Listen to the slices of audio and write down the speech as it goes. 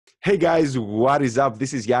Hey guys, what is up?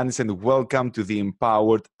 This is Yannis and welcome to the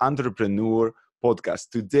Empowered Entrepreneur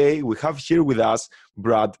podcast. Today we have here with us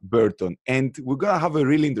Brad Burton, and we're going to have a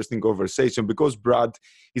really interesting conversation because Brad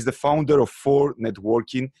is the founder of 4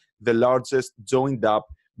 Networking, the largest joined up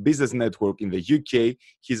business network in the UK.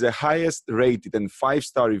 He's the highest rated and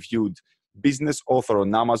 5-star reviewed business author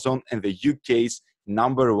on Amazon and the UK's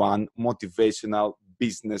 #1 motivational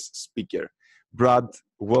business speaker. Brad,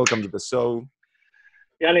 welcome to the show.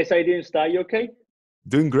 Yannis, how you doing, Star? You okay?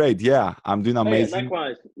 Doing great, yeah. I'm doing amazing.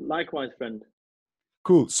 Hey, likewise, friend.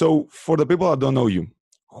 Cool. So for the people that don't know you,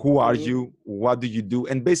 who are you? What do you do?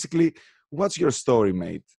 And basically, what's your story,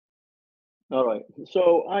 mate? All right.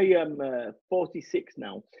 So I am 46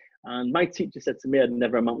 now, and my teacher said to me I'd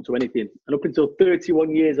never amount to anything. And up until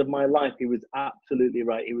 31 years of my life, he was absolutely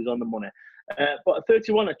right. He was on the money. But at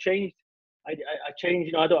 31, I changed. I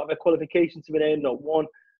changed. I don't have a qualification to be named, not one.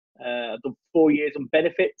 I've done 4 years on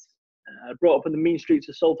benefits. I brought up on the mean streets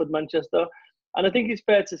of Salford, Manchester, and I think it's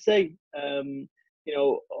fair to say, according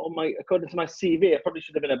to my CV, I probably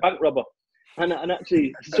should have been a bank robber. And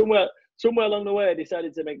actually, somewhere along the way, I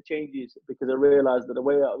decided to make changes because I realised that the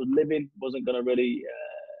way I was living wasn't going to really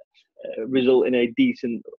result in a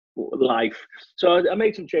decent life. So I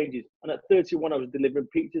made some changes, and at 31, I was delivering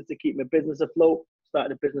pizzas to keep my business afloat.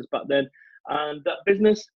 Started a business back then, and that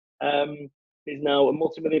business is now a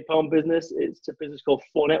multi-million-pound business. It's a business called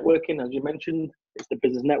 4 Networking, as you mentioned. It's the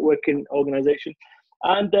business networking organisation.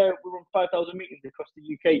 And we run 5,000 meetings across the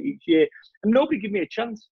UK each year. And nobody gave me a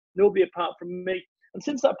chance, nobody apart from me. And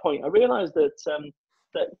since that point, I realised that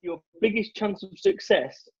that your biggest chance of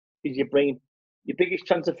success is your brain. Your biggest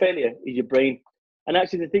chance of failure is your brain. And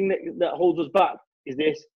actually the thing that holds us back is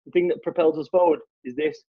this. The thing that propels us forward is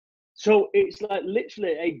this. So it's like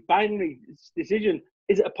literally a binary decision.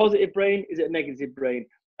 Is it a positive brain? Is it a negative brain?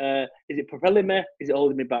 Is it propelling me? Is it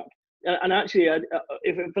holding me back? And actually,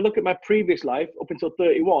 if I look at my previous life, up until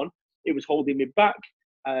 31, it was holding me back.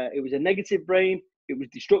 It was a negative brain. It was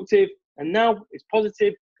destructive. And now it's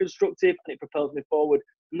positive, constructive, and it propels me forward.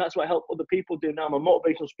 And that's what I help other people do now. I'm a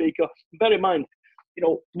motivational speaker. And bear in mind,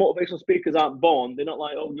 motivational speakers aren't born. They're not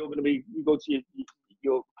like, oh, you go to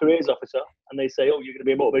your careers officer and they say, oh, you're going to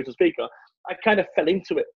be a motivational speaker. I kind of fell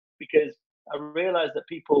into it because I realized that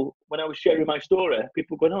people, when I was sharing my story,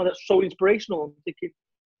 people going, oh, that's so inspirational. I'm thinking,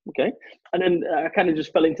 okay. And then I kind of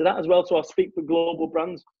just fell into that as well. So I speak for global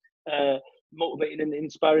brands, motivating and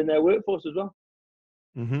inspiring their workforce as well.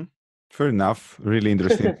 Mm-hmm. Fair enough. Really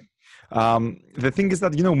interesting. The thing is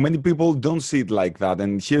that, many people don't see it like that.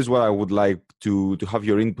 And here's what I would like to have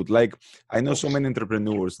your input. Like, I know so many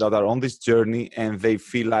entrepreneurs that are on this journey and they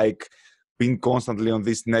feel like being constantly on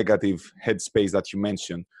this negative headspace that you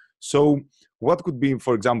mentioned. So what could be,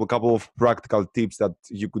 for example, a couple of practical tips that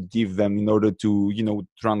you could give them in order to,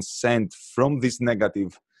 transcend from this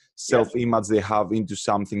negative self-image they have into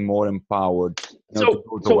something more empowered, to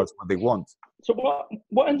go towards what they want? So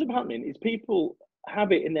what ends up happening is people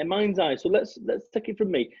have it in their mind's eye. So let's take it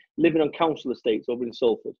from me, living on council estates over in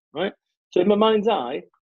Salford, right? So in my mind's eye,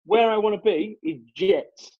 where I want to be is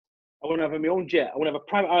jets. I want to have my own jet. I want to have a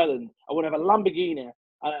private island. I want to have a Lamborghini.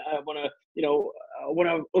 I want to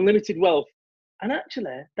have unlimited wealth. And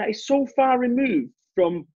actually, that is so far removed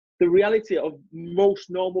from the reality of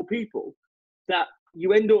most normal people that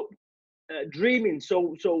you end up dreaming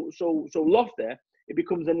so lofty, it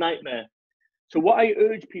becomes a nightmare. So what I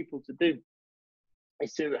urge people to do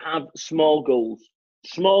is to have small goals.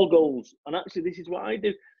 And actually, this is what I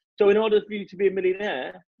do. So in order for you to be a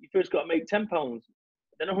millionaire, you first got to make £10,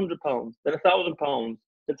 then £100, then £1,000,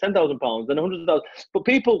 then £10,000, then 100,000. But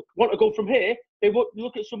people want to go from here. They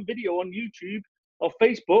look at some video on YouTube or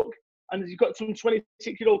Facebook, and you've got some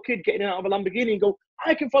 26-year-old kid getting out of a Lamborghini and go,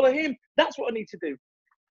 I can follow him. That's what I need to do.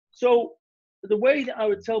 So the way that I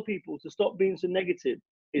would tell people to stop being so negative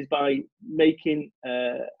is by making,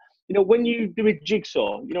 when you do a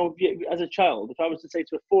jigsaw, as a child, if I was to say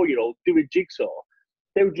to a 4-year-old, do a jigsaw,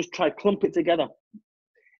 they would just try to clump it together.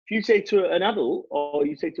 If you say to an adult or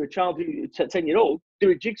you say to a child who's 10-year-old, do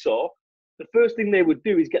a jigsaw, the first thing they would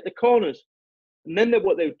do is get the corners. And then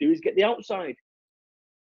what they would do is get the outside.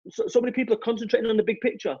 So many people are concentrating on the big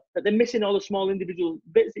picture that they're missing all the small individual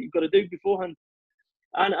bits that you've got to do beforehand.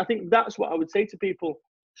 And I think that's what I would say to people.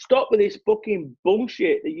 Stop with this fucking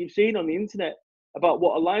bullshit that you've seen on the internet about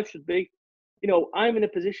what a life should be. I'm in a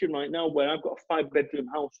position right now where I've got a 5-bedroom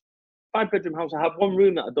house. 5-bedroom house. I have one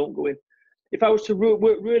room that I don't go in. If I was to work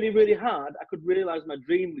really, really hard, I could realize my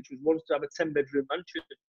dream, which was once to have a 10-bedroom mansion.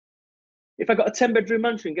 If I got a 10-bedroom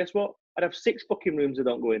mansion, guess what? I'd have 6 fucking rooms that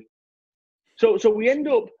don't go in. So we end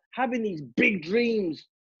up having these big dreams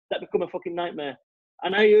that become a fucking nightmare.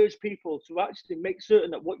 And I urge people to actually make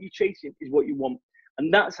certain that what you're chasing is what you want.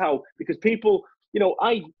 And that's how, because people, you know,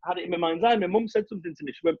 I had it in my mind's eye. My mum said something to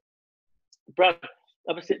me. She went, Brad,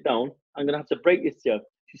 have a sit down. I'm going to have to break this to you.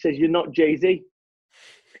 She says, you're not Jay-Z.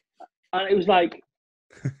 And it was like,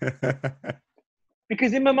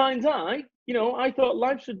 because in my mind's eye, you know, I thought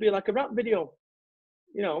life should be like a rap video,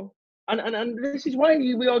 you know, and this is why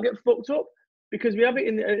we all get fucked up, because we have it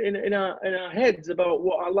in our heads about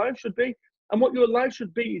what our life should be. And what your life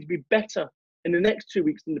should be is be better in the next 2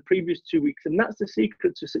 weeks than the previous 2 weeks. And that's the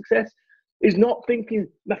secret to success, is not thinking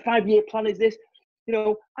my 5-year plan is this. You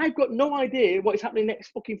know, I've got no idea what is happening next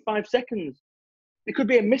fucking 5 seconds. There could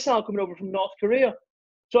be a missile coming over from North Korea.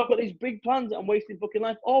 So I've got these big plans that I'm wasting fucking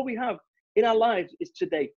life. All we have in our lives is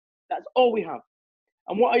today. That's all we have.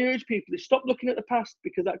 And what I urge people is stop looking at the past,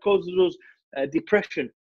 because that causes us depression.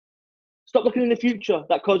 Stop looking in the future.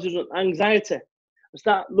 That causes us anxiety. And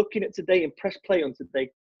start looking at today and press play on today.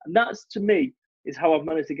 And that's, to me, is how I've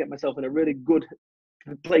managed to get myself in a really good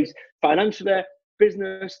place financially,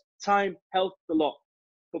 business, time, health, the lot.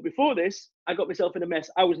 But before this, I got myself in a mess.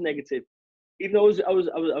 I was negative. Even though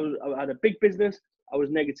I had a big business, I was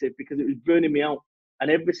negative because it was burning me out. And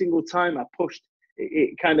every single time I pushed,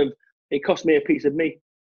 it cost me a piece of me.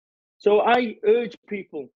 So I urge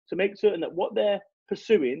people to make certain that what they're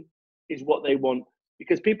pursuing is what they want.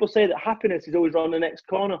 Because people say that happiness is always around the next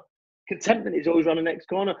corner. Contentment is always around the next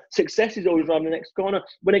corner. Success is always around the next corner.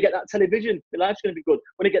 When I get that television, my life's going to be good.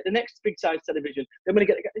 When I get the next big size television, then when I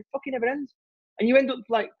get it fucking never ends. And you end up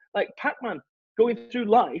like Pac-Man, going through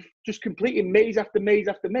life, just completing maze after maze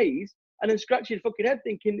after maze, and then scratching your fucking head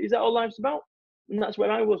thinking, is that all life's about? And that's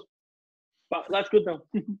where I was. But life's good now.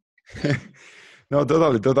 No,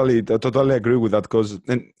 totally agree with that. Because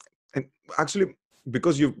and actually,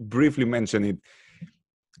 because you briefly mentioned it,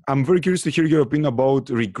 I'm very curious to hear your opinion about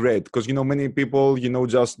regret. Because, you know, many people, you know,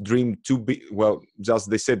 just dream too big. Well, just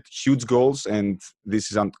they set huge goals, and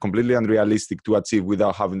this is completely unrealistic to achieve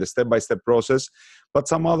without having the step-by-step process. But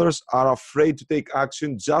some others are afraid to take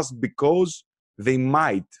action just because they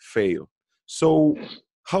might fail. So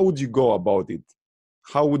how would you go about it?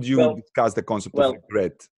 How would you discuss the concept of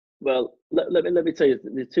regret? Well, let me tell you,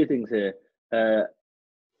 there's two things here.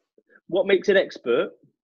 What makes an expert,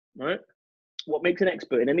 right? What makes an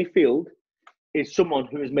expert in any field is someone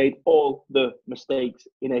who has made all the mistakes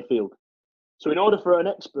in a field. So in order for an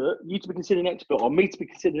expert, you to be considered an expert, or me to be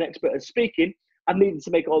considered an expert at speaking, I needed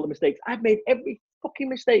to make all the mistakes. I've made every fucking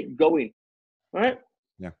mistake going, right?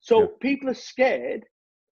 Yeah. So people are scared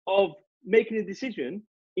of making a decision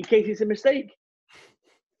in case it's a mistake.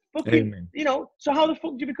 Fucking, you know, so how the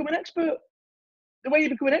fuck do you become an expert? The way you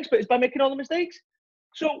become an expert is by making all the mistakes.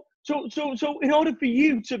 So in order for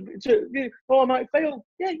you to I might fail.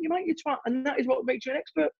 Yeah, you might, you twat. And that is what makes you an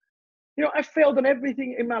expert. You know, I failed on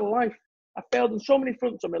everything in my life. I failed on so many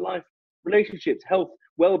fronts of my life. Relationships, health,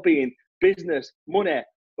 well-being, business, money,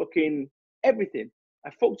 fucking everything.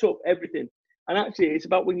 I fucked up everything. And actually, it's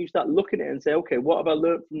about when you start looking at it and say, okay, what have I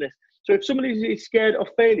learned from this? So if somebody is scared of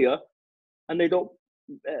failure and they don't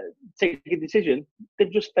take a decision,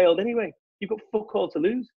 they've just failed anyway. You've got fuck all to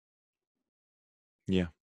lose. Yeah.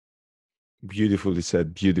 Beautifully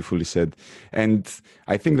said. And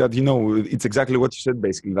I think that, you know, it's exactly what you said,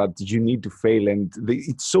 basically, that you need to fail. And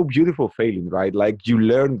it's so beautiful failing, right? Like, you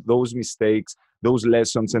learn those mistakes, those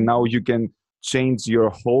lessons, and now you can change your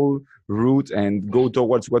whole route and go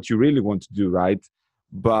towards what you really want to do, right?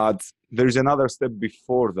 But there's another step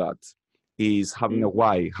before that, is having a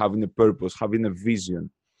why, having a purpose, having a vision.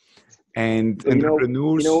 And but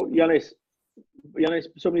entrepreneurs... Yannis,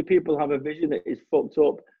 so many people have a vision that is fucked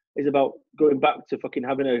up. Is about going back to fucking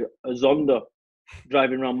having a Zonda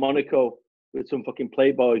driving around Monaco with some fucking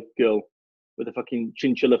Playboy girl with a fucking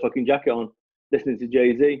chinchilla fucking jacket on, listening to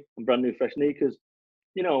Jay-Z and brand new fresh sneakers.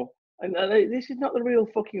 You know, and this is not the real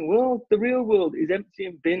fucking world. The real world is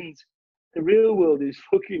emptying bins. The real world is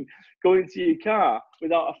fucking going to your car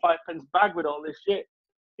without a 5-pence bag with all this shit.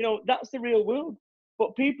 You know, that's the real world.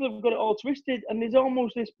 But people have got it all twisted, and there's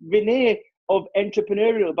almost this veneer of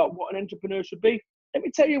entrepreneurial about what an entrepreneur should be. Let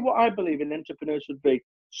me tell you what I believe an entrepreneur should be.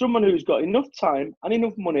 Someone who's got enough time and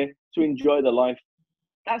enough money to enjoy their life.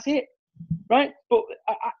 That's it, right? But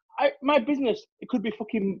my business, it could be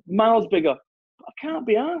fucking miles bigger. But I can't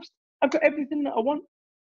be asked. I've got everything that I want.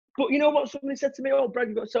 But you know what? Somebody said to me, oh, Brad,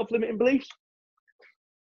 you've got self-limiting beliefs.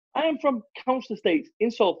 I am from council estates in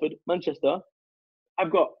Salford, Manchester.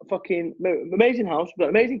 I've got a fucking amazing house. I've got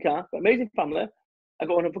an amazing car. I've got an amazing family. I've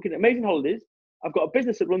got on fucking amazing holidays. I've got a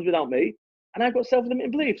business that runs without me. And I've got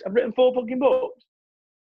self-limiting beliefs. I've written 4 fucking books.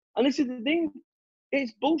 And this is the thing.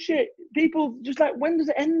 It's bullshit. People just like, when does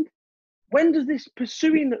it end? when does this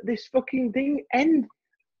pursuing this fucking thing end?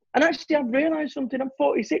 And actually, I've realised something. I'm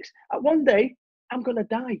 46. At one day, I'm going to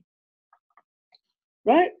die.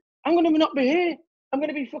 Right? I'm going to not be here. I'm going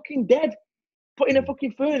to be fucking dead, put in a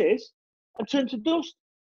fucking furnace and turn to dust.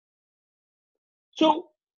 So,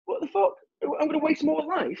 what the fuck? I'm going to waste more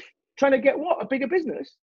life trying to get what? A bigger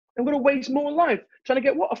business? I'm going to waste more life trying to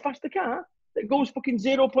get what? A faster car that goes fucking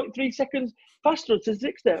 0.3 seconds faster to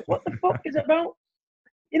 60. What the fuck is it about?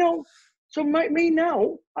 You know, so me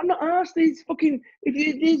now, I'm not asked these fucking, if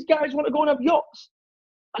these guys want to go and have yachts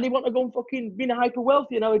and they want to go and fucking be hyper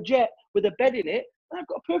wealthy and have a jet with a bed in it, I've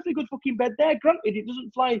got a perfectly good fucking bed there. Granted, it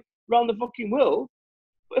doesn't fly around the fucking world,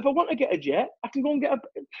 but if I want to get a jet, I can go and get a.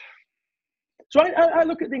 So I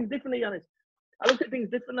look at things differently, Yannis. I look at things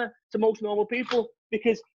differently to most normal people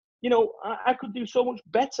because, you know, I could do so much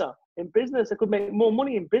better in business. I could make more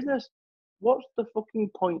money in business. What's the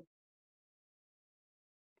fucking point?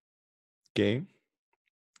 Okay.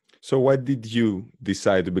 So why did you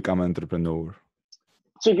decide to become an entrepreneur?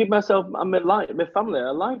 To give myself and my family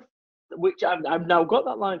a life, which I've now got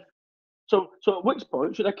that life. So at which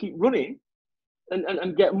point should I keep running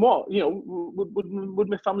and get more? You know, would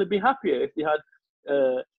my family be happier if they had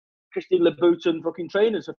Christine Louboutin fucking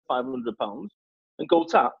trainers for £500 and gold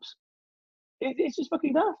taps? It's just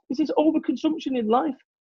fucking daft. It's this overconsumption in life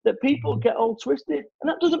that people get all twisted. And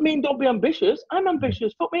that doesn't mean don't be ambitious. I'm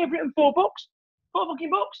ambitious. Fuck me, I've written 4 fucking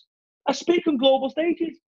books. I speak on global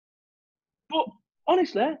stages. But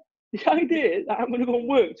honestly, the idea that I'm going to go and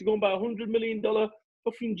work to go and buy $100 million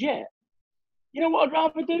fucking jet, you know what I'd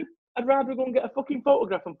rather do? I'd rather go and get a fucking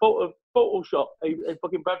photograph and Photoshop a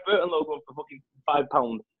fucking Brad Burton logo for fucking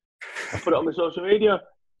 £5 and put it on my social media.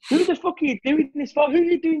 Who the fuck are you doing this for? Who are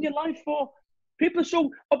you doing your life for? People are so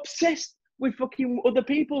obsessed with fucking other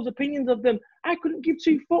people's opinions of them. I couldn't give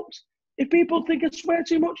 2 fucks. If people think I swear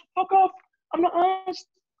too much, fuck off. I'm not asked.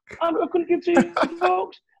 I couldn't give 2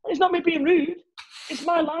 fucks. It's not me being rude. It's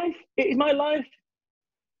my life. It is my life.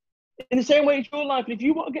 In the same way it's your life. And if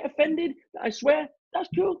you want to get offended, I swear, that's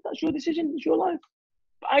cool. That's your decision. It's your life.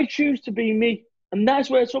 But I choose to be me. And that's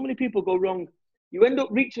where so many people go wrong. You end up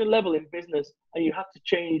reaching a level in business and you have to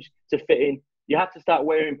change to fit in. You have to start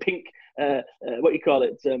wearing pink,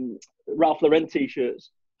 Ralph Lauren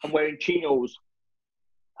t-shirts and wearing chinos.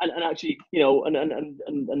 And actually, you know,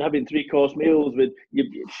 and having 3-course meals with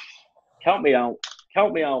you. Count me out.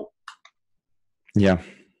 Count me out. Yeah.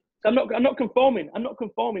 I'm not conforming. I'm not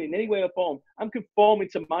conforming in any way or form. I'm conforming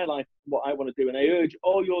to my life, what I want to do. And I urge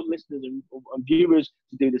all your listeners and viewers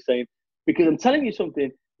to do the same. Because I'm telling you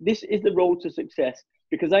something, this is the road to success.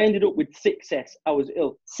 Because I ended up with success. I was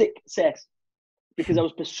ill. Success. Because I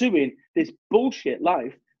was pursuing this bullshit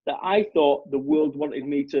life that I thought the world wanted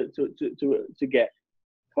me to get.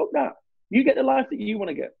 Fuck that. You get the life that you want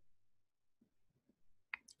to get.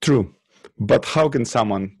 True. But how can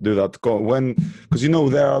someone do that? Because, you know,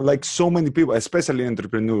 there are like so many people, especially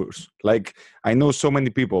entrepreneurs. Like I know so many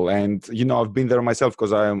people and, you know, I've been there myself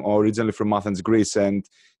because I am originally from Athens, Greece, and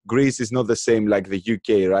Greece is not the same like the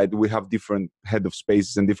UK, right? We have different head of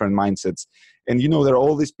spaces and different mindsets. And, you know, there are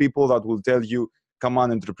all these people that will tell you, come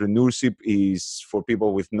on, entrepreneurship is for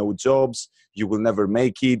people with no jobs. You will never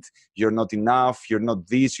make it. You're not enough. You're not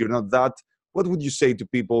this, you're not that. What would you say to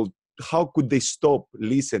people? How could they stop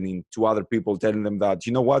listening to other people telling them that,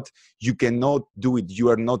 you know what, you cannot do it, you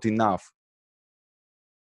are not enough?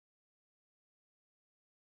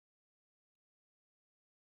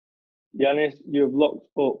 Yannis, you've locked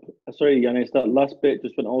up. Sorry, Yannis, that last bit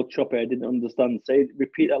just went all choppy. I didn't understand.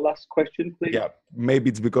 Repeat that last question, please. Yeah, maybe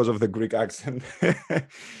it's because of the Greek accent.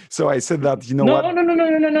 So I said that, you know No, what?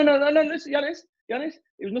 no. Listen, Yannis,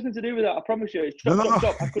 it was nothing to do with that. I promise you. It's chop.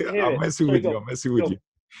 I couldn't hear I'm it. messing with you. I'm messing with you.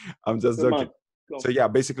 I'm just joking. So yeah,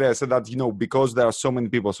 basically I said that, you know, because there are so many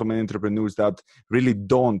people, so many entrepreneurs that really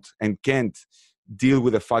don't and can't deal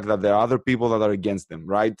with the fact that there are other people that are against them,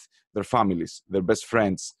 right? Their families, their best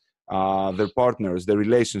friends, their partners, their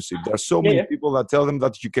relationship. There are so many people that tell them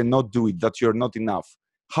that you cannot do it, that you're not enough.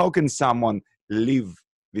 How can someone leave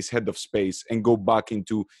this head of space and go back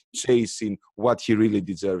into chasing what he really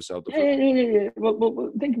deserves out of it? Well,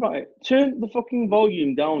 think about it. Turn the fucking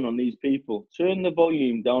volume down on these people. Turn the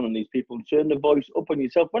volume down on these people and turn the voice up on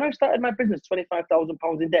yourself. When I started my business,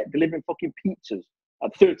 £25,000 in debt, delivering fucking pizzas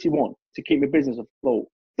at 31 to keep my business afloat.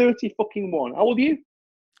 30 fucking 1. How old are you?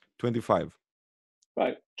 25.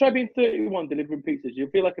 Right. Try being 31 delivering pizzas.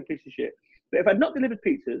 You'll feel like a piece of shit. But if I'd not delivered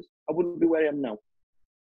pizzas, I wouldn't be where I am now,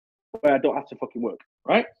 where I don't have to fucking work,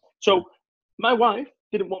 right? So my wife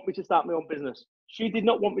didn't want me to start my own business. She did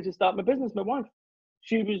not want me to start my business, my wife.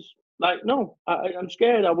 She was like, no, I'm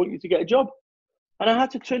scared. I want you to get a job. And I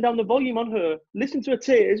had to turn down the volume on her, listen to her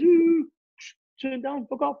tears, ooh, turn down,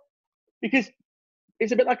 fuck off. Because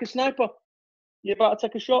it's a bit like a sniper. You're about to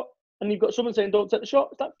take a shot, and you've got someone saying, don't take the shot.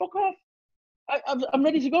 It's like, fuck off. I'm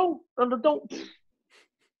ready to go, and I don't.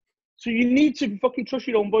 So you need to fucking trust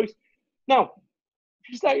your own voice. Now, if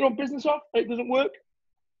you start your own business off and it doesn't work,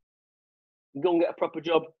 go and get a proper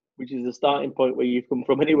job, which is the starting point where you've come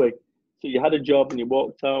from anyway. So you had a job and you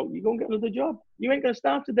walked out, you go and get another job. You ain't going to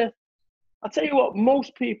starve to death. I'll tell you what,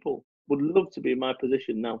 most people would love to be in my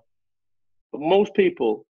position now. But most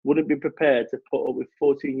people wouldn't be prepared to put up with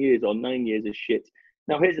 14 years or 9 years of shit.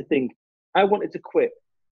 Now, here's the thing. I wanted to quit,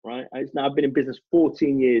 right? I've been in business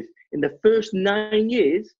 14 years. In the first 9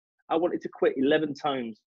 years, I wanted to quit 11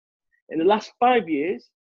 times. In the last 5 years,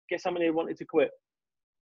 guess how many I wanted to quit?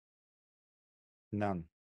 None.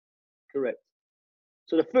 Correct.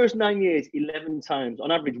 So the first 9 years, 11 times.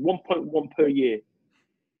 On average, 1.1 per year.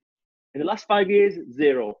 In the last 5 years,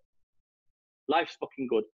 0. Life's fucking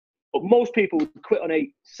good. But most people would quit on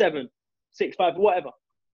 8, 7, 6, 5, whatever.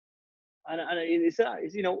 And it's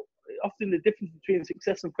you know, often the difference between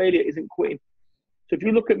success and failure isn't quitting. So if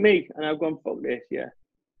you look at me and I've gone, fuck this, yeah.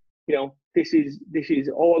 You know, this is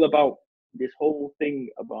all about this whole thing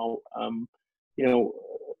about, you know,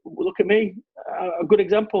 look at me. A good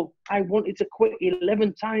example. I wanted to quit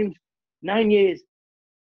 11 times, 9 years.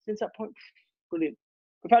 Since that point, brilliant.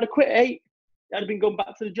 If I'd have quit 8, I'd have been going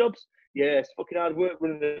back to the jobs. Yeah, it's fucking hard work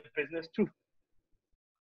running the business too.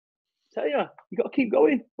 Tell you got to keep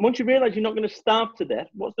going. And once you realise you're not going to starve to death,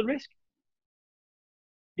 what's the risk?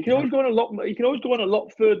 You can always go on a lot. You can always go on a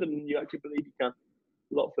lot further than you actually believe you can.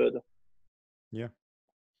 A lot further. Yeah.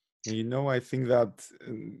 And you know, I think that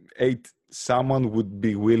someone would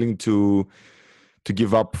be willing to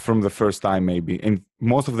give up from the first time, maybe. And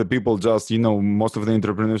most of the people just, you know, most of the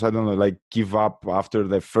entrepreneurs, I don't know, like give up after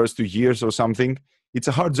the first 2 years or something. It's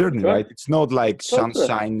a hard journey, right? It's not like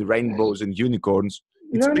sunshine, rainbows, and unicorns.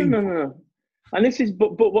 It's painful. No. And this is,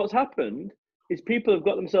 but what's happened is people have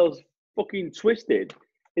got themselves fucking twisted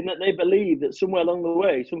in that they believe that somewhere along the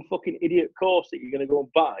way, some fucking idiot course that you're going to go and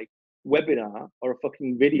buy, webinar or a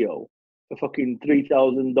fucking video for fucking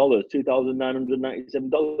 $3,000,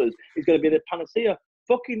 $2,997 is going to be the panacea.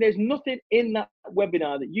 Fucking, there's nothing in that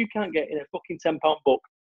webinar that you can't get in a fucking £10 book,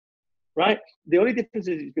 right? The only difference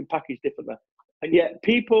is it's been packaged differently. And yet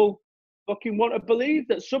people fucking want to believe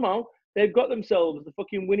that somehow they've got themselves the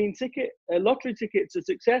fucking winning ticket, a lottery ticket to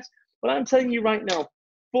success. But I'm telling you right now,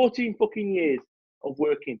 14 fucking years of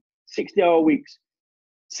working, 60-hour weeks,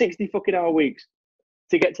 60 fucking hour weeks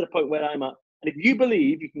to get to the point where I'm at. And if you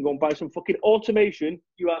believe you can go and buy some fucking automation,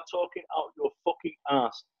 you are talking out your fucking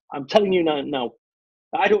ass. I'm telling you now.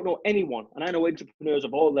 I don't know anyone, and I know entrepreneurs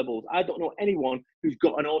of all levels. I don't know anyone who's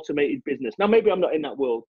got an automated business. Now, maybe I'm not in that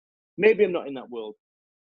world. Maybe I'm not in that world,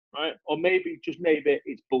 right? Or maybe, just maybe,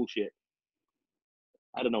 it's bullshit.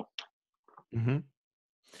 I don't know. Mm-hmm.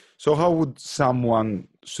 So how would someone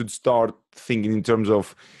should start thinking in terms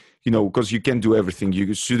of, you know, because you can't do everything.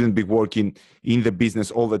 You shouldn't be working in the business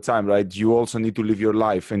all the time, right? You also need to live your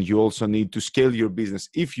life, and you also need to scale your business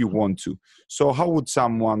if you want to. So how would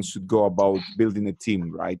someone should go about building a team,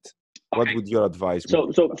 right? What would your advice be?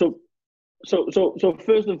 So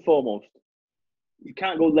first and foremost, you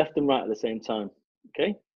can't go left and right at the same time,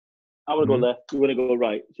 okay? I want to go left, you want to go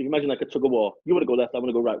right. So you imagine like a tug of war. You want to go left, I want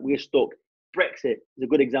to go right. We're stuck. Brexit is a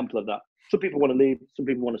good example of that. Some people want to leave, some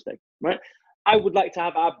people want to stay, right? I would like to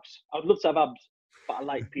have abs. I would love to have abs, but I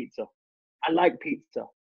like pizza. I like pizza,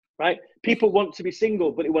 right? People want to be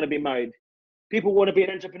single, but they want to be married. People want to be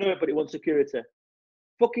an entrepreneur, but they want security.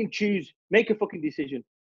 Fucking choose. Make a fucking decision,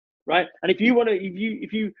 right? And if you want to,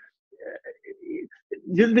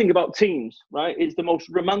 the other thing about teams, right, is the most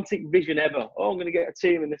romantic vision ever. Oh, I'm going to get a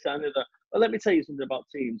team and this and that. Well, let me tell you something about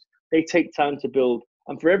teams. They take time to build.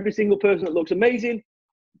 And for every single person that looks amazing,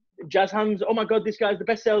 jazz hands, oh my God, this guy's the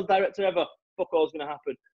best sales director ever. Fuck all's going to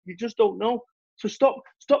happen. You just don't know. So stop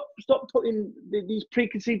putting these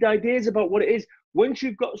preconceived ideas about what it is. Once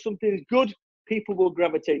you've got something good, people will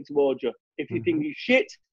gravitate towards you. If you think you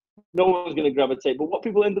shit, no one's going to gravitate. But what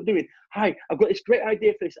people end up doing, hi, I've got this great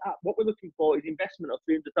idea for this app. What we're looking for is investment of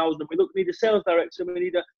 300,000. We need a sales director. We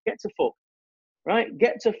need a get to fuck, right?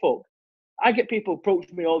 Get to fuck. I get people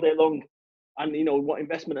approach me all day long, and you know what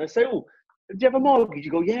investment? I say, oh, do you have a mortgage?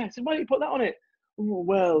 You go, yeah. I said, why don't you put that on it? Oh,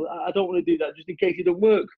 well, I don't want to do that just in case it don't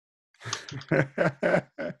work.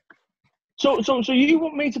 So you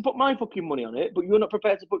want me to put my fucking money on it, but you're not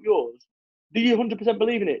prepared to put yours? Do you 100%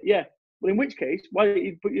 believe in it? Yeah. Well, in which case, why don't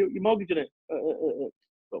you put your mortgage on it?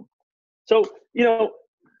 So, you know,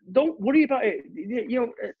 don't worry about it. You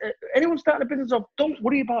know, anyone starting a business off, don't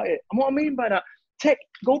worry about it. And what I mean by that,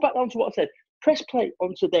 Go back down to what I said. Press play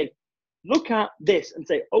on today. Look at this and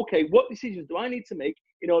say, okay, what decisions do I need to make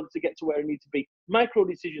in order to get to where I need to be? Micro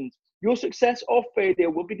decisions. Your success or failure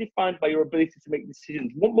will be defined by your ability to make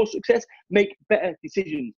decisions. Want more success? Make better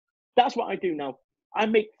decisions. That's what I do now. I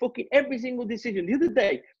make fucking every single decision. The other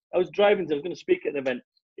day, I was driving, I was going to speak at an event.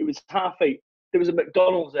 It was 8:30. There was a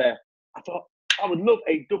McDonald's there. I thought, I would love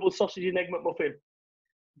a double sausage and egg McMuffin.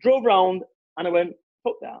 Drove round and I went,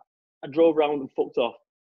 fuck that. I drove round and fucked off.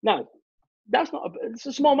 Now, it's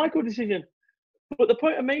a small micro decision. But the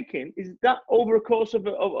point I'm making is that over a course of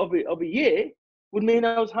a year would mean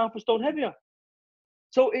I was half a stone heavier.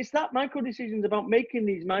 So it's that micro decisions, about making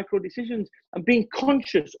these micro decisions and being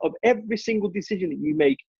conscious of every single decision that you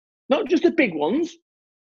make. Not just the big ones,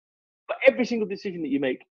 but every single decision that you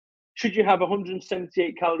make. Should you have a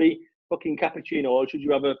 178 calorie fucking cappuccino, or should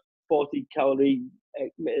you have a 40 calorie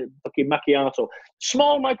fucking macchiato?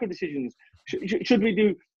 Small micro decisions. Should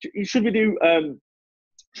we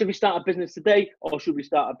start a business today, or should we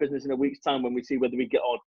start a business in a week's time when we see whether we get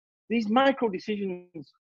on? These micro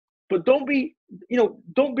decisions, but don't be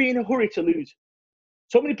in a hurry to lose.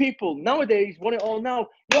 So many people nowadays want it all now.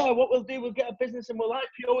 Yeah, what we'll do, we'll get a business and we'll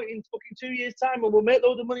IPO it in fucking 2 years' time and we'll make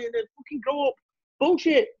loads of money and then fucking grow up.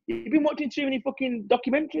 Bullshit. You've been watching too many fucking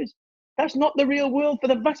documentaries. That's not the real world. For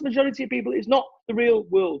the vast majority of people, it's not the real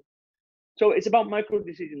world. So it's about micro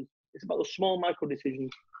decisions. It's about those small micro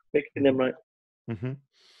decisions, making them right. Mm-hmm.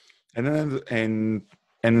 And then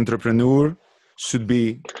an entrepreneur should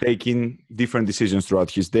be taking different decisions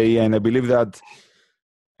throughout his day. And I believe that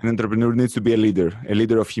an entrepreneur needs to be a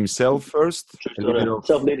leader of himself first, a leader of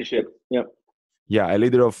self-leadership. Yeah. Yeah, a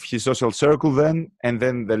leader of his social circle and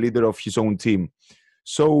then the leader of his own team.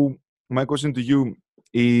 So my question to you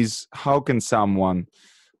is, how can someone,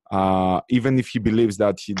 even if he believes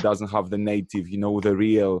that he doesn't have the native, the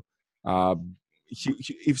real,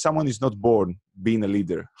 if someone is not born being a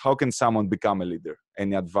leader, how can someone become a leader?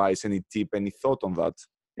 Any advice, any tip, any thought on that?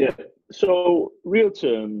 Yeah. So real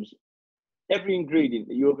terms, every ingredient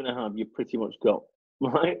that you're going to have, you pretty much got,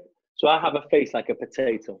 right? So I have a face like a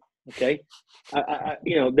potato. Okay,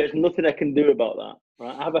 there's nothing I can do about that.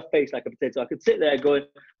 Right? I have a face like a potato. I could sit there going,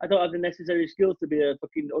 I don't have the necessary skills to be a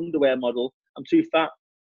fucking underwear model. I'm too fat.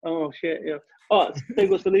 Oh shit, Oh,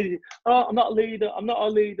 same goes for leadership. Oh, I'm not a leader. I'm not a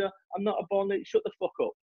leader. I'm not a born leader. Shut the fuck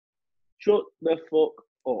up. Shut the fuck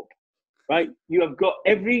up. Right? You have got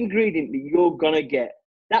every ingredient that you're gonna get.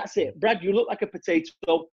 That's it. Brad, you look like a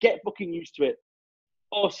potato. Get fucking used to it.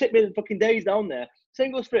 Or sit me the fucking days down there.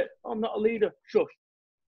 Same goes for it. Oh, I'm not a leader. Shush.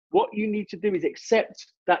 What you need to do is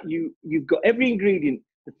accept that you've got every ingredient.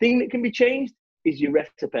 The thing that can be changed is your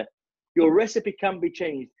recipe. Your recipe can be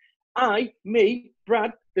changed.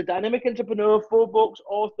 Brad, the dynamic entrepreneur, 4 books,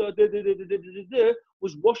 author,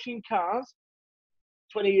 was washing cars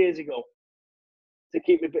 20 years ago to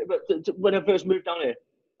keep me. When I first moved down here,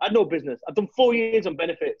 I had no business. I've done 4 years on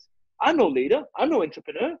benefits. I'm no leader. I'm no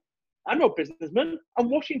entrepreneur. I'm no businessman. I'm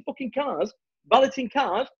washing fucking cars, valeting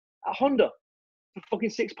cars at Honda for fucking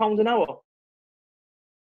 £6 an hour.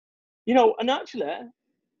 And actually,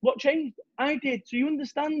 what changed? I did. So you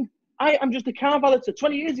understand, I'm just a car valeter.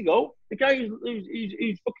 20 years ago, the guy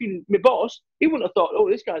who's fucking my boss, he wouldn't have thought, oh,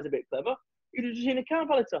 this guy's a bit clever. He'd have just seen a car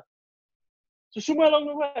valeter. So somewhere along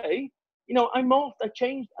the way, I morphed, I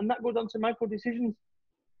changed, and that goes on to micro decisions.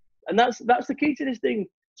 And that's the key to this thing.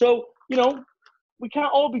 So, we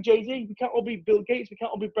can't all be Jay-Z. We can't all be Bill Gates. We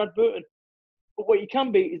can't all be Brad Burton. But what you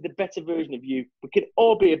can be is the better version of you. We can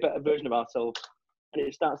all be a better version of ourselves. And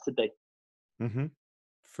it starts today. Mm-hmm.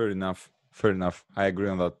 Fair enough. I agree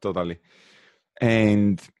on that totally.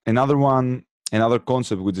 And another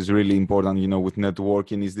concept which is really important, with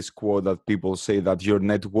networking is this quote that people say that your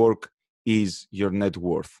network is your net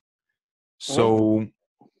worth. So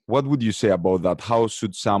what would you say about that? How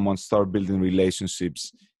should someone start building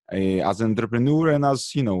relationships as an entrepreneur and as,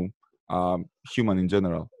 human in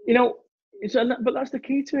general? But that's the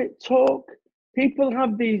key to it. Talk. People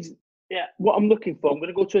have these, what I'm looking for, I'm going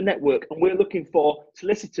to go to a network and we're looking for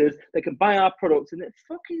solicitors that can buy our products, and it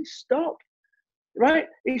fucking stop, right?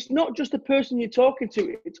 It's not just the person you're talking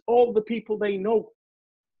to, it's all the people they know.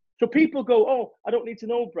 So people go, oh, I don't need to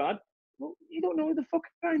know Brad. Well, you don't know who the fuck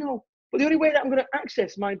I know. But the only way that I'm going to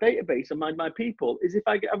access my database and my people is if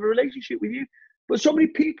I have a relationship with you. But so many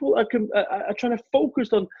people are trying to focus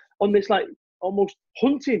on this, like, almost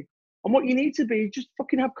hunting. And what you need to be, just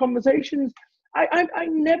fucking have conversations. I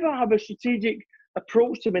never have a strategic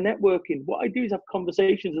approach to my networking. What I do is have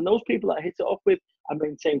conversations, and those people that I hit it off with, I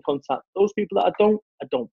maintain contact. Those people that I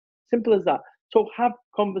don't. Simple as that. So have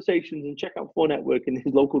conversations and check out for networking,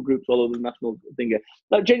 these local groups all over the national thing.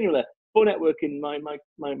 Like, genuinely, for networking,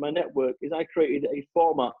 my network is I created a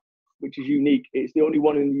format which is unique. It's the only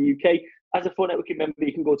one in the UK. As a phone networking member,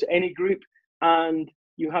 you can go to any group and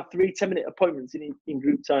you have 3 10-minute appointments in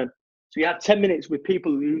group time. So you have 10 minutes with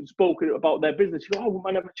people who've spoken about their business. You go, oh, we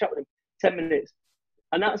might have a chat with them. 10 minutes.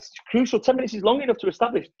 And that's crucial. 10 minutes is long enough to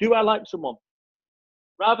establish, do I like someone?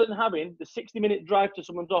 Rather than having the 60-minute drive to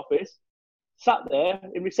someone's office, sat there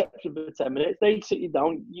in reception for 10 minutes, they sit you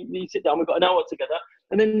down, you sit down, we've got an hour together,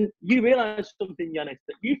 and then you realise something, Yannis,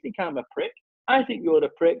 that you think I'm a prick, I think you're a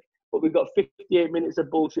prick, but we've got 58 minutes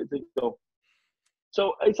of bullshit to go.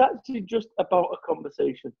 So it's actually just about a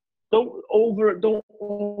conversation. Don't over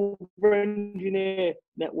engineer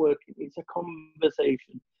networking. It's a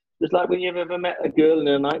conversation. Just like when you've ever met a girl in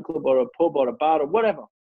a nightclub or a pub or a bar or whatever.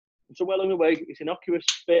 It's a well on the way, it's innocuous,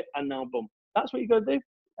 spit, and now boom. That's what you got to do.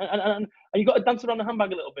 And you got to dance around the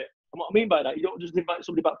handbag a little bit. And what I mean by that, you don't just invite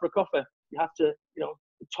somebody back for a coffee. You have to,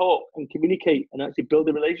 talk and communicate and actually build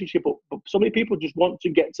a relationship. But so many people just want to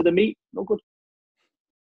get to the meat. No good.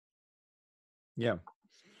 Yeah.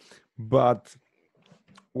 But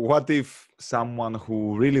what if someone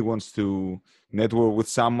who really wants to network with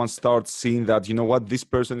someone starts seeing that, this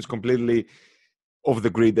person is completely off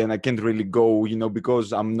the grid and I can't really go,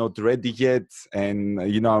 because I'm not ready yet. And,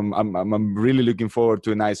 I'm really looking forward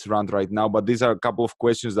to a nice round right now. But these are a couple of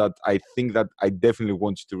questions that I think that I definitely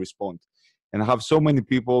want you to respond. And I have so many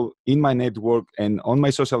people in my network and on my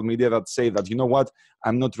social media that say that,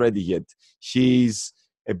 I'm not ready yet. She's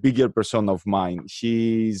a bigger persona of mine.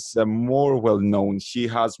 She's more well-known. She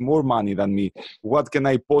has more money than me. What can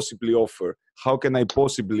I possibly offer? How can I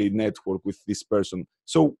possibly network with this person?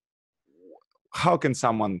 So how can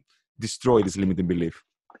someone destroy this limiting belief?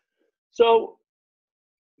 So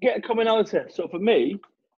get a commonality. So for me,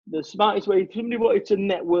 the smartest way, if somebody wanted to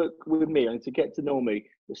network with me and to get to know me,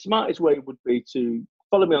 the smartest way would be to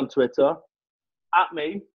follow me on Twitter, at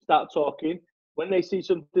me, start talking. When they see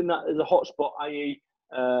something that is a hotspot, i.e.,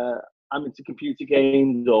 I'm into computer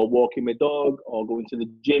games or walking my dog or going to the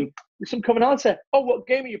gym, there's some commonality. Oh, what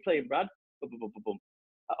game are you playing, Brad? Boom, boom, boom, boom, boom.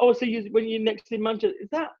 Oh, so when you're next in Manchester, is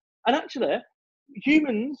that? And actually,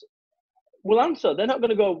 humans will answer. They're not going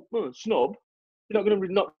to go snub. They're not going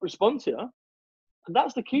to not respond to you. And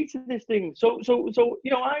that's the key to this thing. So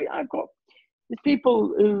I've got these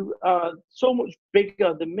people who are so much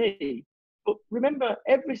bigger than me. But remember,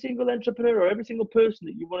 every single entrepreneur or every single person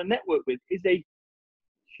that you want to network with is a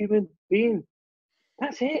human being.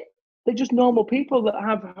 That's it. They're just normal people that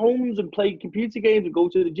have homes and play computer games and go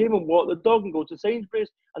to the gym and walk the dog and go to Sainsbury's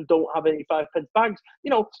and don't have any 5-pence bags.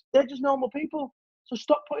 They're just normal people. So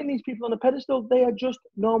stop putting these people on a pedestal. They are just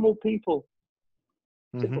normal people.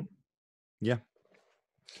 Mm-hmm. Yeah.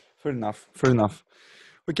 Fair enough.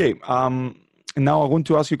 Okay. Now I want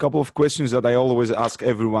to ask you a couple of questions that I always ask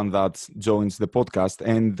everyone that joins the podcast.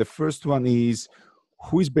 And the first one is,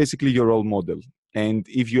 who is basically your role model? And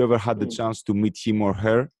if you ever had the chance to meet him or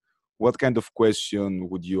her, what kind of question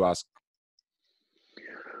would you ask?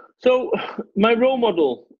 So my role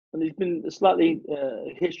model, and there's been slightly,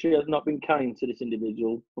 history has not been kind to this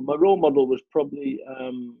individual, but my role model was probably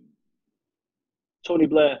Tony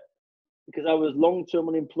Blair, because I was long-term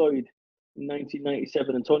unemployed in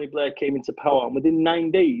 1997 and Tony Blair came into power, and within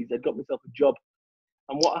 9 days I'd got myself a job.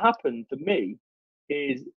 And what happened for me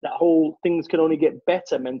is that whole things can only get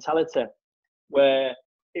better mentality, where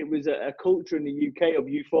it was a culture in the UK of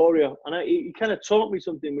euphoria. And he kind of taught me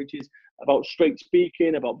something, which is about straight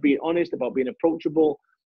speaking, about being honest, about being approachable,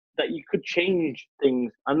 that you could change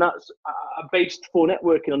things. And that's, I based for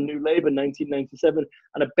networking on New Labour in 1997.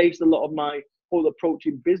 And I based a lot of my whole approach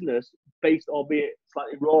in business, based, albeit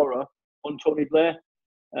slightly rawer, on Tony Blair.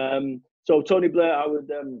 So Tony Blair, I would,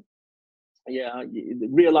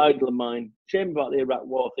 real idol of mine. Shame about the Iraq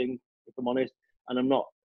war thing, if I'm honest. And I'm not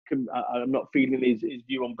feeling his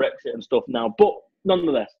view on Brexit and stuff now, but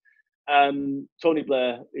nonetheless, Tony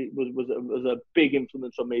Blair was a big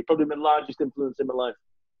influence on me, probably my largest influence in my life.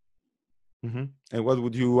 Mm-hmm. And what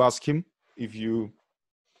would you ask him if you?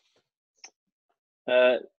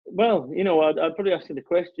 I'd probably ask him the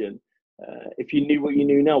question: if you knew what you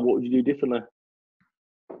knew now, what would you do differently?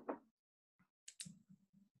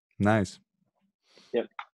 Nice. Yeah.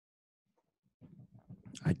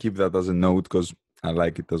 I keep that as a note because I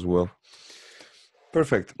like it as well.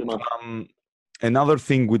 Perfect. Another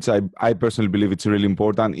thing which I personally believe it's really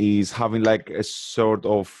important is having like a sort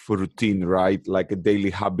of routine, right? Like a daily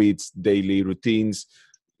habits, daily routines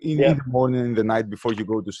in the morning, in the night before you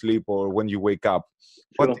go to sleep or when you wake up.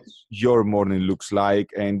 Sure. What your morning looks like,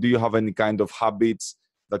 and do you have any kind of habits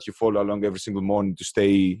that you follow along every single morning to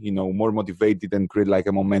stay, more motivated and create like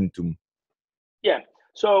a momentum? Yeah.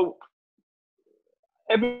 So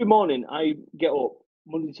every morning I get up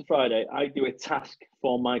Monday to Friday. I do a task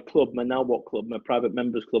for my club, my Now What club, my private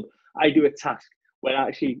members club. I do a task where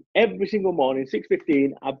actually every single morning,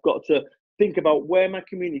 6:15, I've got to think about where my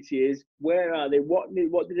community is, where are they, what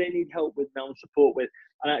do they need help with now and support with,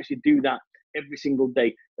 and I actually do that every single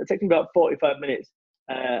day. It takes me about 45 minutes,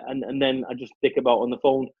 and then I just think about on the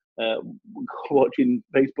phone, watching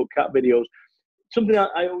Facebook cat videos. Something that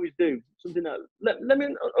I always do. Something that let me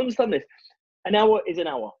understand this. An hour is an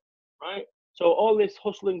hour, right? So all this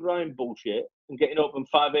hustle and grind bullshit and getting up and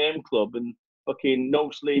 5 a.m. club and fucking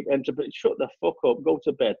no sleep, shut the fuck up, go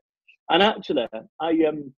to bed. And actually,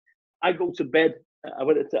 I go to bed. I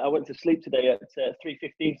went to sleep today at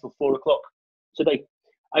 3:15 till 4 o'clock today.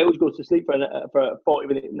 I always go to sleep for a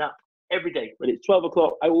 40-minute nap every day. When it's 12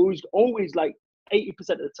 o'clock, I always like 80%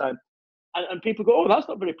 of the time. And people go, oh, that's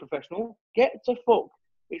not very professional. Get to fuck.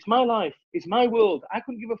 It's my life. It's my world. I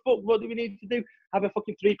couldn't give a fuck. What do we need to do? Have a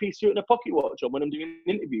fucking 3-piece suit and a pocket watch on when I'm doing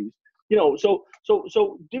interviews. You know, so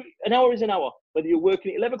do an hour is an hour. Whether you're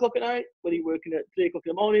working at 11 o'clock at night, whether you're working at 3 o'clock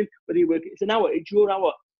in the morning, whether you're working, it's an hour. It's your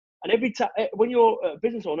hour. And every time, when you're a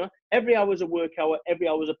business owner, every hour is a work hour. Every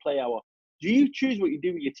hour is a play hour. Do you choose what you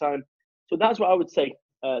do with your time? So that's what I would say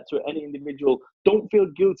to any individual. Don't feel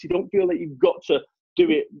guilty. Don't feel that you've got to do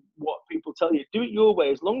it what people tell you. Do it your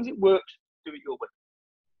way. As long as it works, do it your way.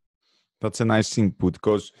 That's a nice input,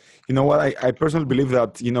 because you know what, I personally believe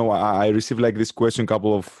that, you know, I received like this question a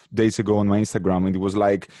couple of days ago on my Instagram, and it was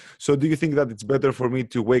like, so do you think that it's better for me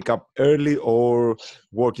to wake up early or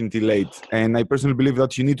work until late? And I personally believe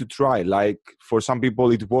that you need to try. Like for some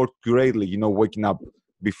people it worked greatly, you know, waking up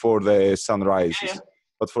before the sun rises. Yeah.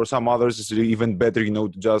 But for some others it's even better, you know,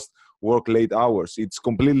 to just work late hours. It's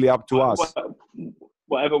completely up to us.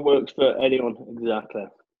 Whatever works for anyone, exactly.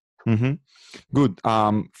 Mm-hmm. Good.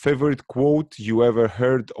 Favorite quote you ever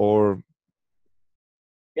heard or?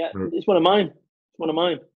 Yeah, it's one of mine.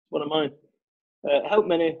 Help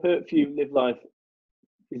many, hurt few, live life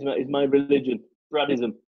is my religion.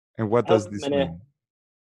 Bradism. And what does this mean?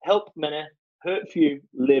 Help many, hurt few,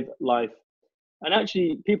 live life. And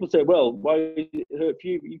actually, people say, well, why hurt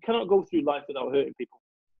few? You cannot go through life without hurting people,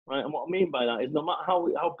 right? And what I mean by that is no matter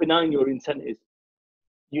how benign your intent is,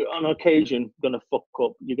 you're on occasion going to fuck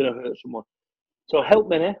up. You're going to hurt someone. So help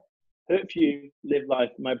many, hurt few, live life.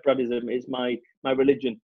 My Bradism is my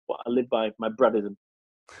religion. What I live by, my Bradism.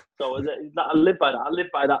 So I live by that. I live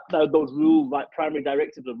by that. Those rules, like primary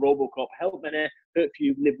directives of RoboCop. Help many, hurt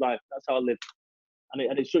few, live life. That's how I live.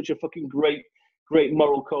 And it's such a fucking great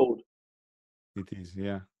moral code. It is,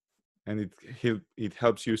 yeah. And it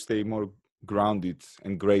helps you stay more grounded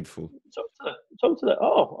and grateful. So to that.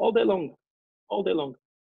 Oh, all day long.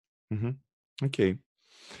 Mm-hmm. Okay.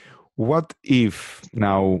 What if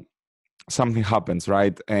now something happens,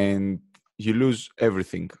 right, and you lose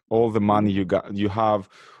everything, all the money you have,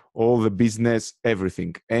 all the business,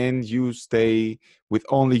 everything, and you stay with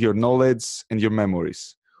only your knowledge and your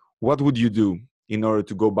memories? What would you do in order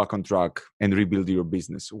to go back on track and rebuild your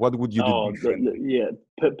business? What would you do differently? Yeah,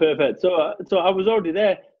 perfect. So I was already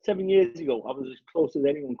there 7 years ago. I was as close as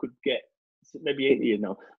anyone could get. Maybe 8 years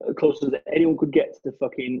now, close as anyone could get to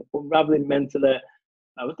fucking unraveling mentally.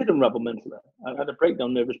 I did unravel mentally. I had a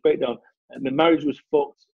breakdown, nervous breakdown. My marriage was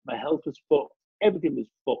fucked. My health was fucked. Everything was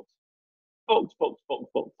fucked.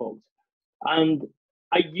 Fucked. And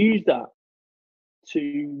I used that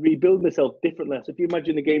to rebuild myself differently. So if you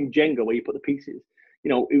imagine the game Jenga where you put the pieces, you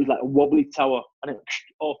know, it was like a wobbly tower and it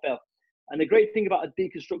all fell. And the great thing about a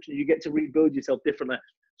deconstruction is you get to rebuild yourself differently.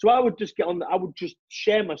 So I would just I would just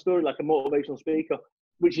share my story like a motivational speaker,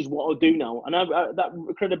 which is what I'll do now. And that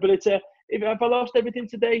credibility, if I lost everything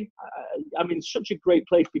today, I'm in such a great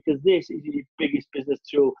place because this is your biggest business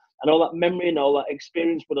tool. And all that memory and all that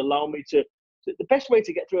experience would allow me to the best way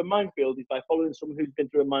to get through a minefield is by following someone who's been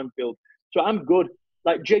through a minefield. So I'm good.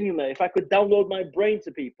 Like genuinely, if I could download my brain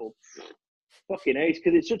to people, fucking ace,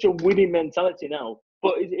 because it's such a winning mentality now.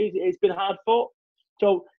 But it's been hard fought.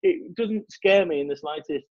 So it doesn't scare me in the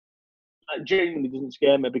slightest. It genuinely doesn't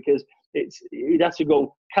scare me because it has to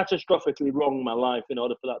go catastrophically wrong in my life in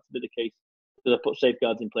order for that to be the case. Because I put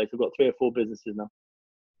safeguards in place. I've got 3 or 4 businesses now.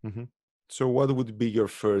 Mm-hmm. So what would be your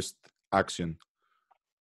first action?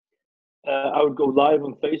 I would go live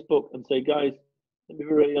on Facebook and say, guys, let me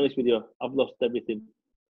be really honest with you. I've lost everything.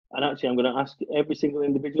 And actually, I'm going to ask every single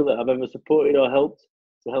individual that I've ever supported or helped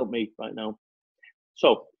to help me right now.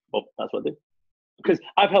 So, well, that's what I do. Because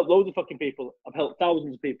I've helped loads of fucking people. I've helped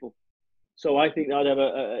thousands of people. So I think that'd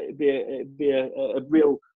have be a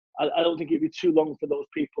real. I don't think it'd be too long for those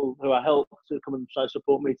people who I helped to come and try to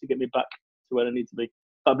support me to get me back to where I need to be.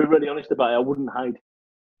 I'd be really honest about it. I wouldn't hide.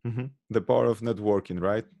 The power of networking,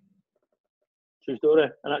 right? True story.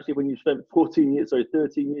 And actually, when you spent 13 years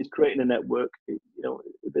creating a network, it'll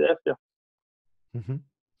be there for you. Hmm.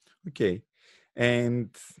 Okay. And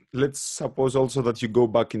let's suppose also that you go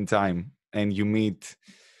back in time and you meet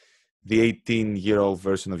the 18-year-old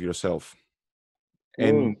version of yourself.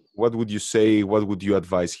 And what would you say? What would you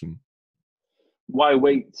advise him? Why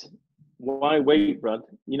wait? Why wait, Brad?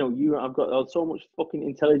 I've got so much fucking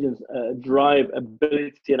intelligence, drive,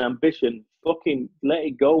 ability, and ambition. Fucking let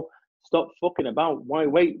it go. Stop fucking about. Why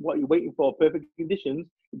wait? What are you waiting for? Perfect conditions.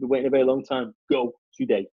 You've been waiting a very long time. Go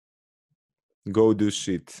today. Go do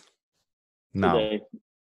shit now.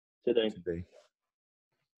 Today.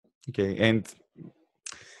 Okay. And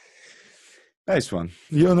nice one.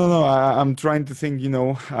 No. I'm trying to think.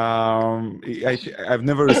 I've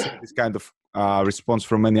never received this kind of response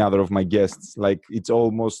from any other of my guests. Like it's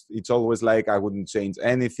always like I wouldn't change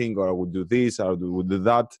anything, or I would do this, or would do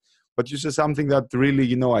that. But you said something that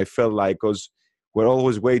really, I felt like, because we're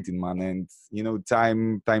always waiting, man, and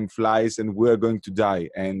time flies, and we're going to die,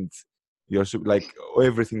 and you're like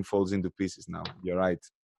everything falls into pieces now. You're right.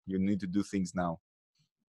 You need to do things now.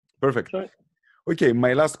 Perfect. Right. Okay,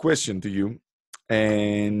 my last question to you.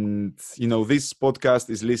 And, this podcast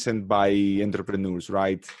is listened by entrepreneurs,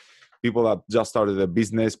 right? People that just started a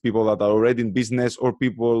business, people that are already in business, or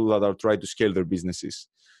people that are trying to scale their businesses.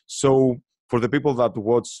 So for the people that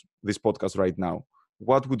watch this podcast right now,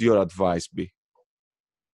 what would your advice be?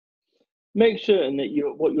 Make certain that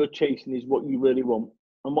what you're chasing is what you really want.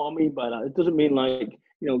 And what I mean by that, it doesn't mean like,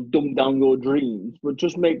 dumb down your dreams, but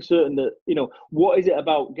just make certain that, what is it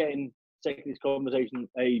about getting, take this conversation,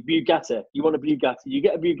 a Bugatti? You want a Bugatti, you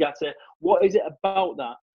get a Bugatti. What is it about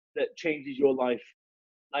that changes your life?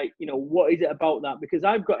 Like, what is it about that? Because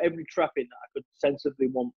I've got every trapping that I could sensibly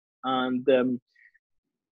want. And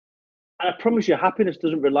I promise you, happiness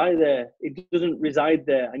doesn't rely there. It doesn't reside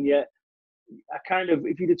there. And yet,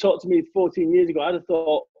 if you'd have talked to me 14 years ago, I'd have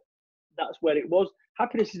thought that's where it was.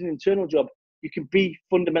 Happiness is an internal job. You can be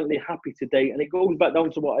fundamentally happy today. And it goes back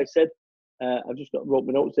down to what I said. I've just wrote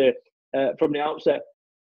my notes here from the outset,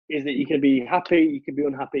 is that you can be happy, you can be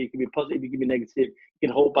unhappy, you can be positive, you can be negative, you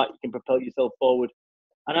can hold back, you can propel yourself forward.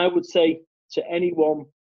 And I would say to anyone,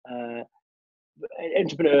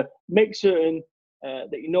 entrepreneur, make certain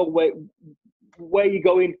that you know where you're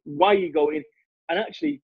going, why you're going, and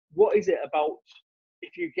actually, what is it about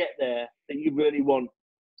if you get there that you really want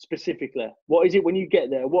specifically? What is it when you get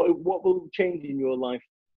there? What will change in your life?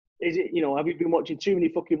 Is it, have you been watching too many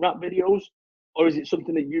fucking rap videos, or is it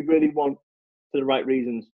something that you really want for the right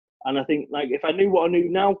reasons? And I think, like, if I knew what I knew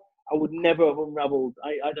now, I would never have unraveled.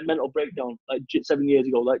 I had a mental breakdown like 7 years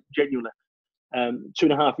ago, like genuinely,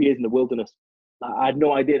 2.5 years in the wilderness. I had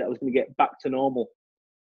no idea that I was going to get back to normal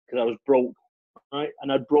because I was broke, right?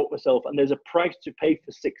 And I'd broke myself. And there's a price to pay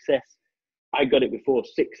for success. I got it before,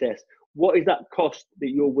 success. What is that cost that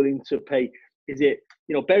you're willing to pay? Is it,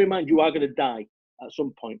 bear in mind, you are going to die at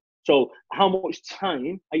some point. So how much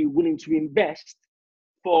time are you willing to invest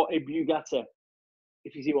for a Bugatti?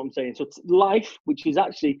 If you see what I'm saying. So life, which is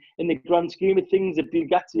actually in the grand scheme of things, a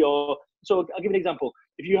Bugatti, or so I'll give you an example.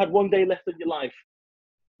 If you had 1 day left of your life,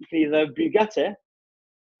 you can either have Bugatti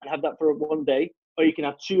and have that for 1 day, or you can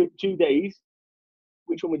have two days.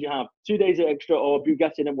 Which one would you have? 2 days extra or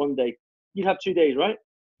Bugatti in 1 day? You'd have 2 days, right?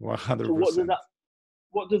 100%. So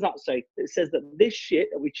what does that say? It says that this shit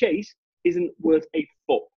that we chase isn't worth a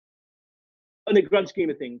fuck. In the grand scheme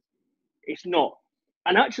of things, it's not.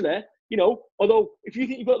 And actually, although if you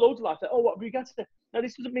think you've got loads of life, like, oh, what Bugatti? Now,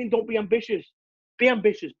 this doesn't mean don't be ambitious. Be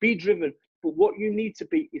ambitious, be driven. But what you need to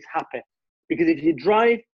be is happy. Because if you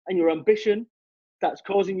drive and your ambition that's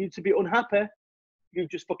causing you to be unhappy, you've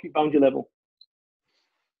just fucking found your level.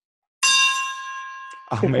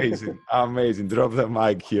 Amazing. Drop the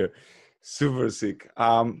mic here. Super sick.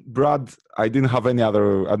 Brad, I don't have any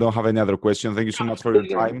other questions. Thank you so much for your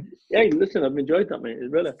time. Yeah, listen, I've enjoyed that, mate.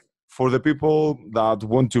 It's really. For the people that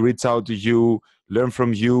want to reach out to you, learn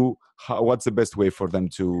from you, what's the best way for them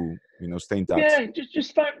to, stay in touch? Yeah,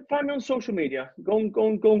 just find me on social media. Go and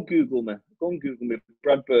Google me. Go and Google me,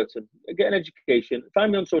 Brad Burton. Get an education.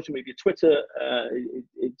 Find me on social media, Twitter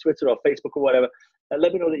or Facebook or whatever.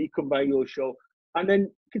 Let me know that you come by your show. And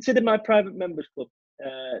then consider my private members club,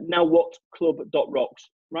 nowwhatclub.rocks,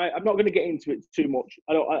 right? I'm not going to get into it too much.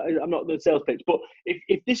 I'm not the sales pitch, but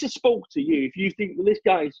if this has spoke to you, if you think, well, this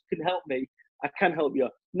guy can help me, I can help you.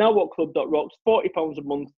 Nowwhatclub.rocks, £40 a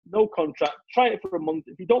month, no contract. Try it for a month.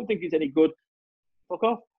 If you don't think it's any good, fuck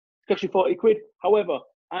off. It costs you 40 quid. However,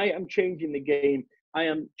 I am changing the game. I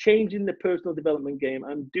am changing the personal development game.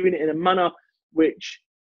 I'm doing it in a manner which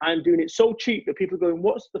I'm doing it so cheap that people are going,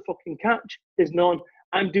 what's the fucking catch? There's none.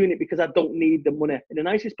 I'm doing it because I don't need the money in the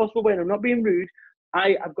nicest possible way. And I'm not being rude.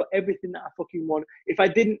 I've got everything that I fucking want. If I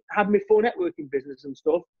didn't have my full networking business and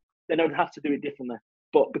stuff, then I would have to do it differently.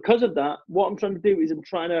 But because of that, what I'm trying to do is I'm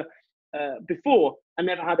trying to, before, I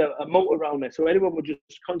never had a moat around me. So anyone would just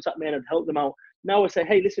contact me and I'd help them out. Now I say,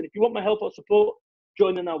 hey, listen, if you want my help or support,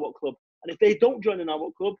 join the Now What Club. And if they don't join the Now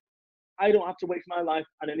What Club, I don't have to waste my life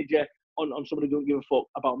and energy on somebody who don't give a fuck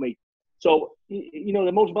about me. So, you know,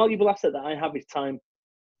 the most valuable asset that I have is time.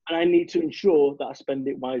 And I need to ensure that I spend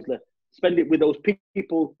it wisely. Spend it with those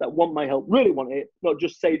people that want my help, really want it, not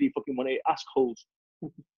just say they fucking want it, assholes.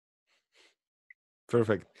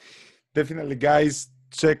 Perfect. Definitely, guys,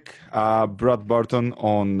 check Brad Burton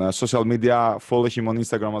on social media. Follow him on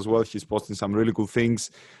Instagram as well. He's posting some really cool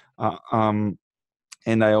things.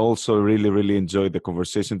 And I also really enjoyed the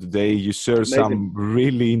conversation today. You shared some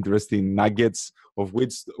really interesting nuggets of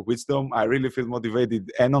wisdom. I really feel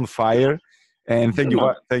motivated and on fire. And thank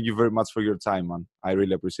you very much for your time, man. I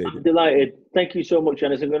really appreciate it. I'm delighted. Thank you so much,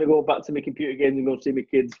 Yannis. I'm going to go back to my computer games and go see my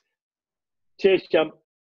kids. Cheers, champ.